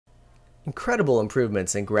Incredible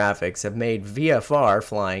improvements in graphics have made VFR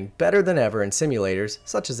flying better than ever in simulators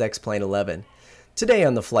such as X-Plane 11. Today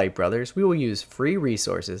on the Flight Brothers, we will use free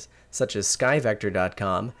resources such as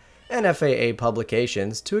skyvector.com and FAA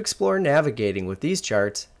publications to explore navigating with these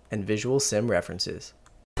charts and visual sim references.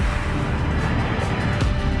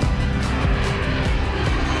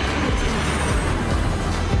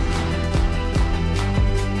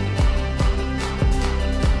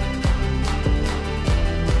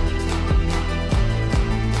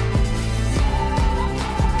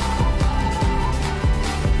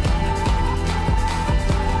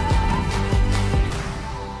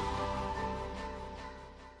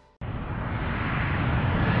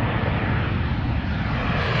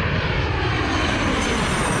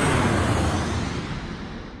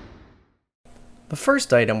 The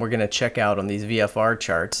first item we're going to check out on these VFR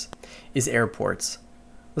charts is airports.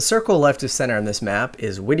 The circle left of center on this map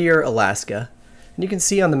is Whittier, Alaska, and you can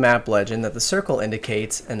see on the map legend that the circle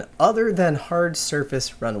indicates an other than hard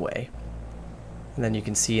surface runway. And then you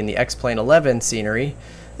can see in the X-Plane 11 scenery,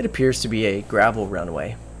 it appears to be a gravel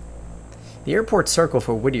runway. The airport circle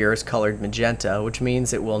for Whittier is colored magenta, which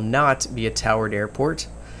means it will not be a towered airport.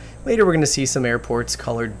 Later we're going to see some airports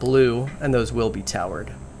colored blue, and those will be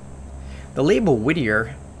towered. The label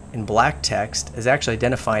Whittier in black text is actually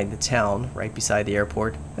identifying the town right beside the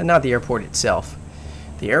airport and not the airport itself.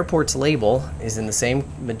 The airport's label is in the same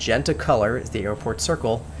magenta color as the airport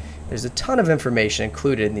circle. There's a ton of information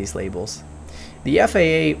included in these labels. The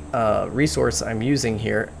FAA resource I'm using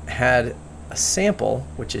here had a sample,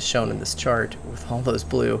 which is shown in this chart with all those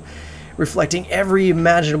blue, reflecting every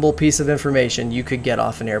imaginable piece of information you could get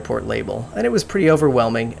off an airport label, and it was pretty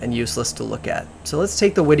overwhelming and useless to look at. So let's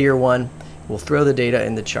take the Whittier one, we'll throw the data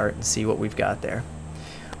in the chart and see what we've got there.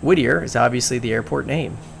 Whittier is obviously the airport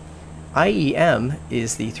name. IEM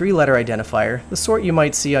is the three-letter identifier, the sort you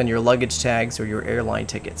might see on your luggage tags or your airline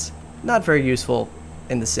tickets. Not very useful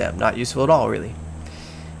in the sim, not useful at all really.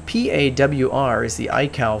 PAWR is the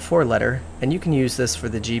ICAO four-letter, and you can use this for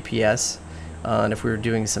the GPS. And if we were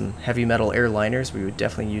doing some heavy metal airliners, we would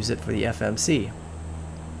definitely use it for the FMC.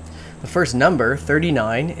 The first number,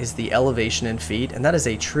 39, is the elevation in feet, and that is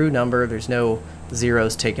a true number. There's no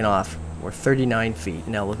zeros taken off. We're 39 feet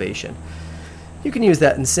in elevation. You can use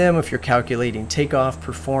that in sim if you're calculating takeoff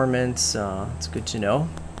performance. It's good to know.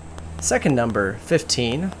 Second number,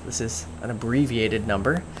 15. This is an abbreviated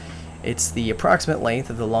number. It's the approximate length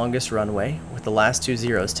of the longest runway with the last two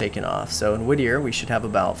zeros taken off. So in Whittier, we should have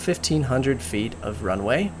about 1,500 feet of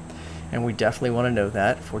runway, and we definitely want to know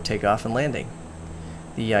that for takeoff and landing.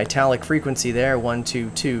 The italic frequency there,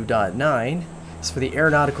 122.9, is for the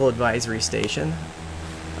Aeronautical Advisory Station.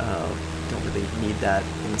 Don't really need that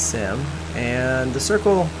in sim. And the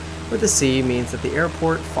circle with a C means that the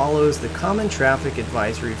airport follows the Common Traffic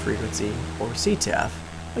Advisory Frequency, or CTAF.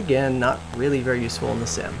 Again, not really very useful in the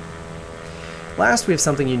sim. Last, we have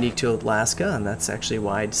something unique to Alaska, and that's actually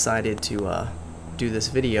why I decided to do this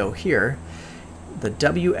video here. The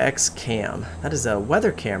WX Cam. That is a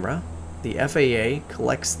weather camera. The FAA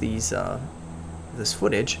collects these this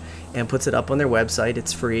footage and puts it up on their website.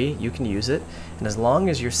 It's free. You can use it. And as long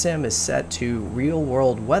as your sim is set to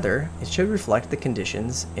real-world weather, it should reflect the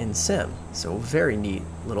conditions in sim. So very neat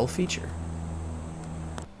little feature.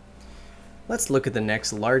 Let's look at the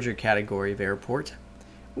next larger category of airport.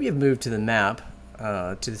 We have moved to the map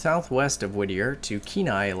to the southwest of Whittier to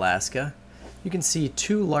Kenai, Alaska. You can see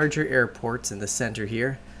two larger airports in the center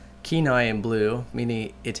here. Kenai in blue,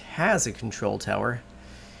 meaning it has a control tower,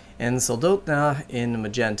 and Soldotna in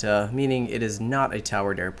magenta, meaning it is not a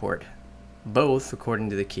towered airport. Both,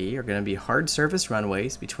 according to the key, are going to be hard surface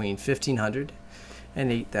runways between 1,500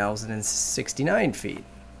 and 8,069 feet.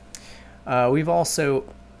 We've also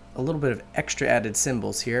a little bit of extra added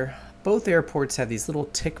symbols here. Both airports have these little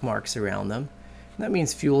tick marks around them, and that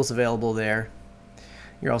means fuel is available there.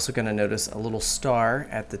 You're also going to notice a little star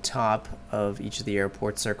at the top of each of the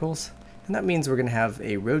airport circles, and that means we're going to have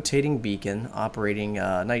a rotating beacon operating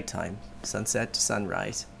nighttime, sunset to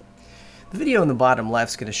sunrise. The video in the bottom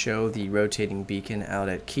left is going to show the rotating beacon out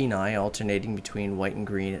at Kenai, alternating between white and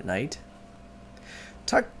green at night.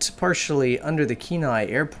 Tucked partially under the Kenai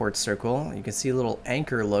airport circle, you can see a little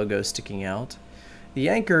anchor logo sticking out. The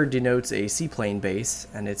anchor denotes a seaplane base,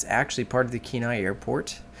 and it's actually part of the Kenai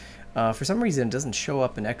airport. For some reason it doesn't show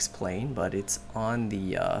up in X-Plane, but it's on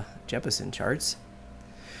the Jeppesen charts.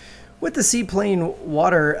 With the seaplane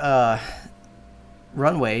water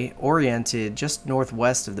runway oriented just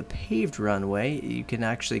northwest of the paved runway, you can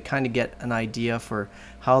actually kind of get an idea for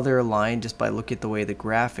how they're aligned just by looking at the way the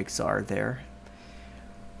graphics are there.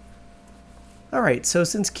 Alright, so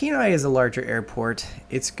since Kenai is a larger airport,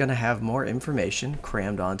 it's going to have more information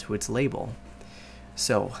crammed onto its label.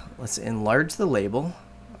 So let's enlarge the label,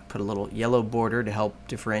 put a little yellow border to help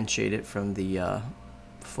differentiate it from the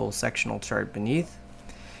full sectional chart beneath.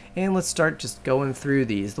 And let's start just going through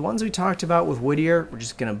these. The ones we talked about with Whittier, we're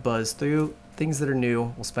just going to buzz through. Things that are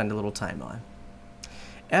new, we'll spend a little time on.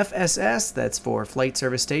 FSS, that's for Flight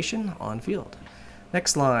Service Station, on field.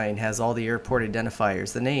 Next line has all the airport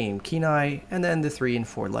identifiers, the name, Kenai, and then the 3- and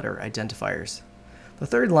 4-letter identifiers. The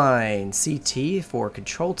third line, CT, for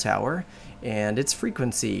Control Tower, and its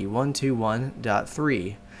frequency,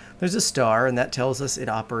 121.3. There's a star, and that tells us it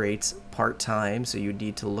operates part-time, so you'd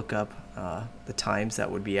need to look up the times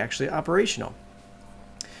that would be actually operational.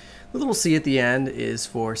 The little C at the end is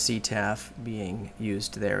for CTAF being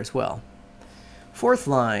used there as well. Fourth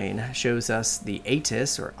line shows us the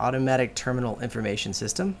ATIS, or Automatic Terminal Information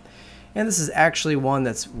System, and this is actually one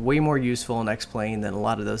that's way more useful and explained than a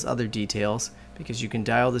lot of those other details, because you can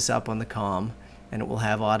dial this up on the comm and it will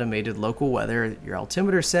have automated local weather, your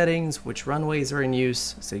altimeter settings, which runways are in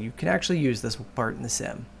use, so you can actually use this part in the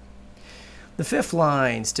sim. The fifth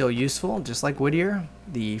line, still useful, just like Whittier.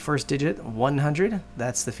 The first digit, 100,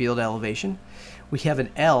 that's the field elevation. We have an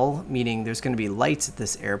L, meaning there's going to be lights at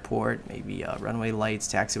this airport, maybe runway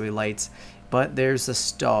lights, taxiway lights, but there's a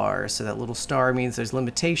star, so that little star means there's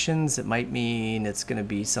limitations. It might mean it's going to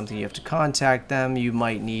be something you have to contact them. You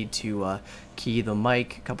might need to key the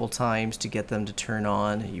mic a couple times to get them to turn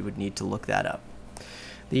on. You would need to look that up.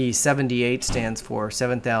 The 78 stands for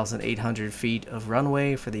 7,800 feet of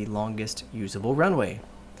runway for the longest usable runway.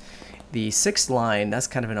 The sixth line, that's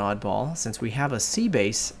kind of an oddball. Since we have a sea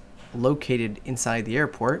base located inside the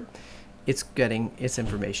airport, it's getting its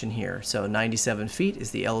information here. So 97 feet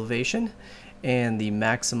is the elevation, and the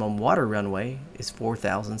maximum water runway is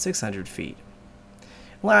 4,600 feet.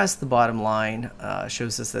 Last, the bottom line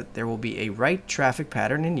shows us that there will be a right traffic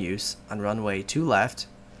pattern in use on runway 2 left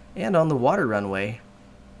and on the water runway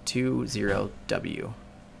 20W.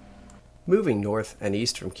 Moving north and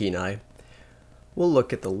east from Kenai, we'll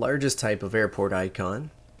look at the largest type of airport icon.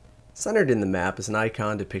 Centered in the map is an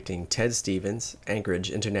icon depicting Ted Stevens Anchorage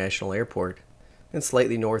International Airport, and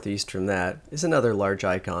slightly northeast from that is another large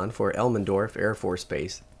icon for Elmendorf Air Force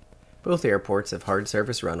Base. Both airports have hard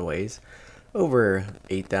surface runways over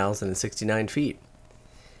 8,069 feet,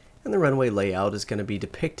 and the runway layout is going to be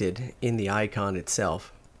depicted in the icon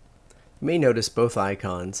itself. You may notice both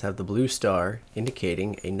icons have the blue star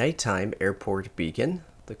indicating a nighttime airport beacon,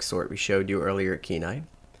 the sort we showed you earlier at Kenai.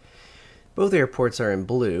 Both airports are in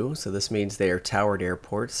blue, so this means they are towered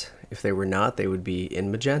airports. If they were not, they would be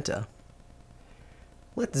in magenta.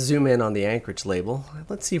 Let's zoom in on the Anchorage label.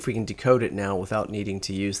 Let's see if we can decode it now without needing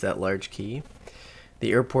to use that large key.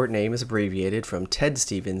 The airport name is abbreviated from Ted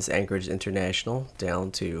Stevens Anchorage International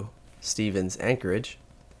down to Stevens Anchorage.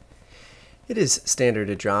 It is standard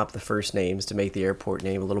to drop the first names to make the airport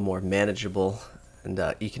name a little more manageable and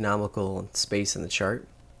economical in space in the chart.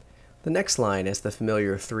 The next line is the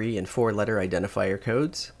familiar 3- and 4-letter identifier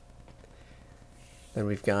codes. Then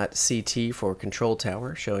we've got CT for Control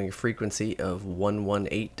Tower, showing a frequency of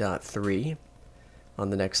 118.3 on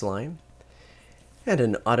the next line. And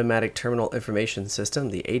an Automatic Terminal Information System,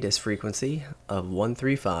 the ATIS frequency of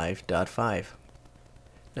 135.5.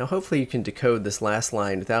 Now hopefully you can decode this last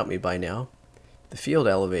line without me by now. The field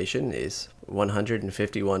elevation is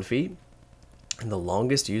 151 feet, and the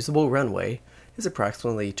longest usable runway is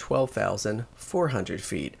approximately 12,400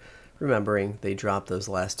 feet, remembering they dropped those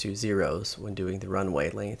last 2 zeros when doing the runway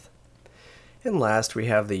length. And last, we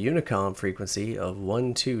have the Unicom frequency of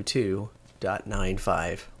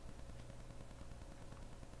 122.95.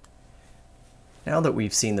 Now that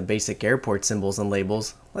we've seen the basic airport symbols and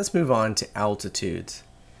labels, let's move on to altitudes.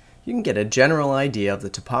 You can get a general idea of the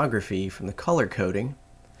topography from the color coding.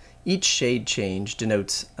 Each shade change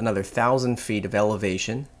denotes another 1,000 feet of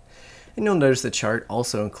elevation, and you'll notice the chart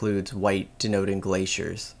also includes white denoting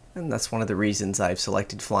glaciers. And that's one of the reasons I've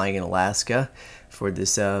selected flying in Alaska for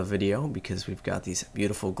this video, because we've got these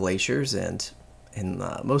beautiful glaciers, and in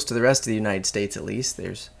most of the rest of the United States at least,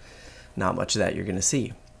 there's not much of that you're going to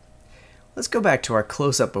see. Let's go back to our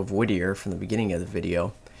close-up of Whittier from the beginning of the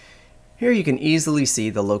video. Here you can easily see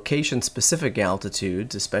the location-specific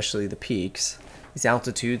altitudes, especially the peaks. These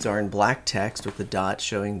altitudes are in black text with the dot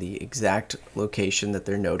showing the exact location that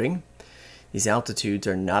they're noting. These altitudes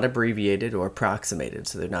are not abbreviated or approximated,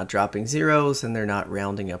 so they're not dropping zeros and they're not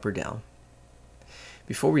rounding up or down.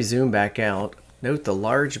 Before we zoom back out, note the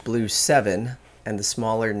large blue 7 and the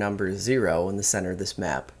smaller number 0 in the center of this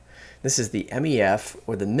map. This is the MEF,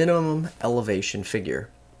 or the minimum elevation figure.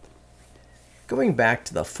 Going back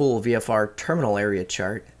to the full VFR terminal area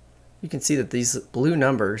chart, you can see that these blue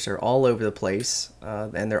numbers are all over the place,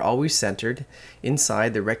 and they're always centered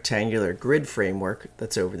inside the rectangular grid framework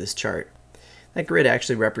that's over this chart. That grid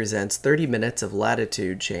actually represents 30 minutes of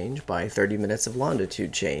latitude change by 30 minutes of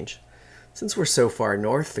longitude change. Since we're so far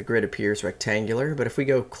north, the grid appears rectangular, but if we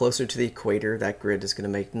go closer to the equator, that grid is going to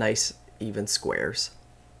make nice, even squares.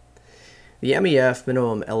 The MEF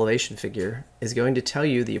minimum elevation figure is going to tell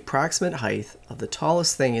you the approximate height of the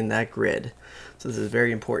tallest thing in that grid. So this is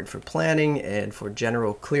very important for planning and for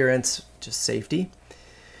general clearance, just safety.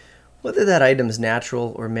 Whether that item is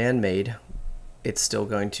natural or man-made, it's still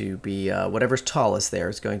going to be whatever's tallest there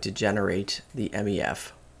is going to generate the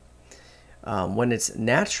MEF. When it's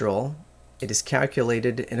natural, it is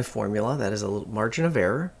calculated in a formula that is a little margin of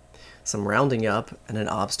error, some rounding up, and an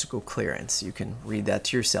obstacle clearance. You can read that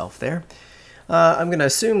to yourself there. I'm going to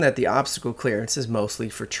assume that the obstacle clearance is mostly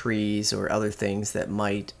for trees or other things that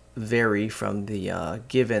might vary from the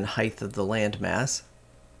given height of the landmass.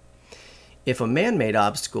 If a man-made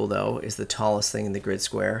obstacle, though, is the tallest thing in the grid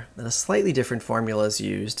square, then a slightly different formula is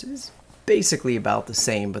used. It's basically about the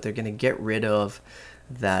same, but they're going to get rid of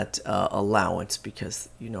that allowance because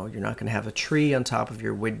you're not going to have a tree on top of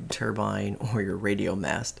your wind turbine or your radio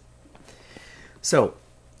mast. So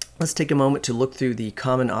let's take a moment to look through the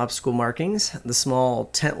common obstacle markings. The small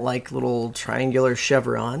tent-like little triangular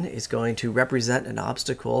chevron is going to represent an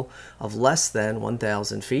obstacle of less than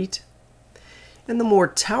 1,000 feet. And the more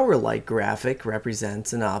tower-like graphic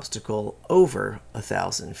represents an obstacle over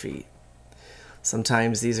 1,000 feet.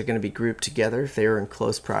 Sometimes these are going to be grouped together if they are in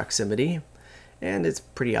close proximity. And it's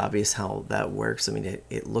pretty obvious how that works. I mean,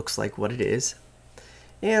 it looks like what it is.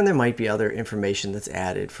 And there might be other information that's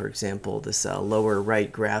added. For example, this lower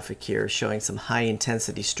right graphic here is showing some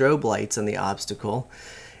high-intensity strobe lights on the obstacle.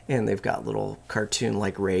 And they've got little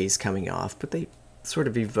cartoon-like rays coming off, but they sort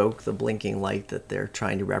of evoke the blinking light that they're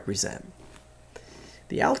trying to represent.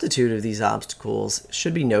 The altitude of these obstacles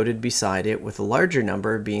should be noted beside it, with a larger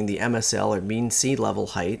number being the MSL, or mean sea level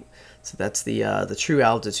height. So that's the true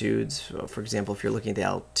altitudes. For example, if you're looking at the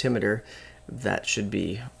altimeter, that should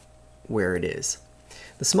be where it is.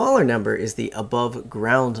 The smaller number is the above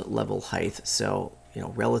ground level height. So,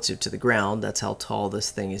 relative to the ground, that's how tall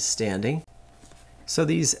this thing is standing. So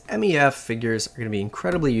these MEF figures are going to be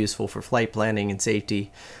incredibly useful for flight planning and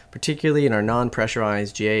safety, particularly in our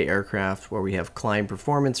non-pressurized GA aircraft where we have climb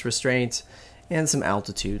performance restraints and some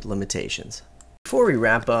altitude limitations. Before we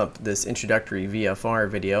wrap up this introductory VFR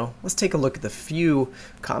video, let's take a look at the few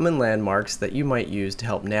common landmarks that you might use to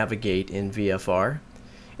help navigate in VFR.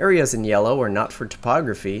 Areas in yellow are not for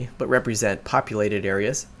topography, but represent populated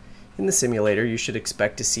areas. In the simulator, you should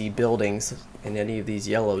expect to see buildings in any of these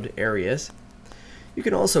yellowed areas. You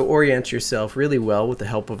can also orient yourself really well with the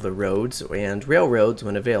help of the roads and railroads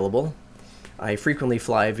when available. I frequently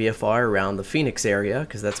fly VFR around the Phoenix area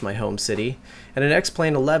because that's my home city, and in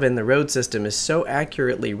X-Plane 11 the road system is so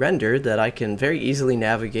accurately rendered that I can very easily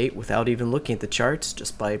navigate without even looking at the charts,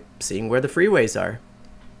 just by seeing where the freeways are.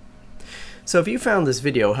 So if you found this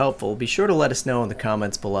video helpful, be sure to let us know in the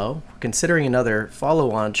comments below. We're considering another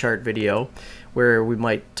follow-on chart video where we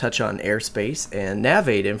might touch on airspace and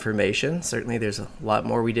navigate information. Certainly there's a lot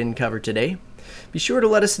more we didn't cover today. Be sure to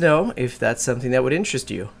let us know if that's something that would interest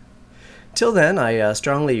you. Till then, I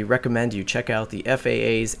strongly recommend you check out the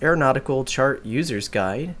FAA's Aeronautical Chart User's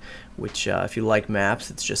Guide, which if you like maps,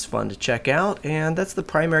 it's just fun to check out, and that's the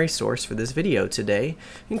primary source for this video today,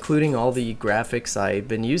 including all the graphics I've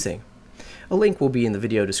been using. A link will be in the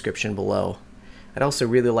video description below. I'd also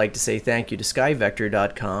really like to say thank you to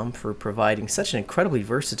SkyVector.com for providing such an incredibly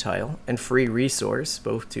versatile and free resource,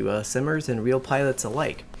 both to simmers and real pilots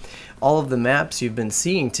alike. All of the maps you've been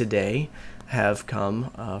seeing today have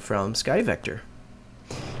come from SkyVector.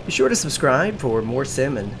 Be sure to subscribe for more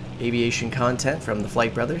sim and aviation content from the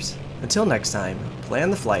Flight Brothers. Until next time,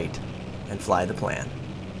 plan the flight and fly the plan.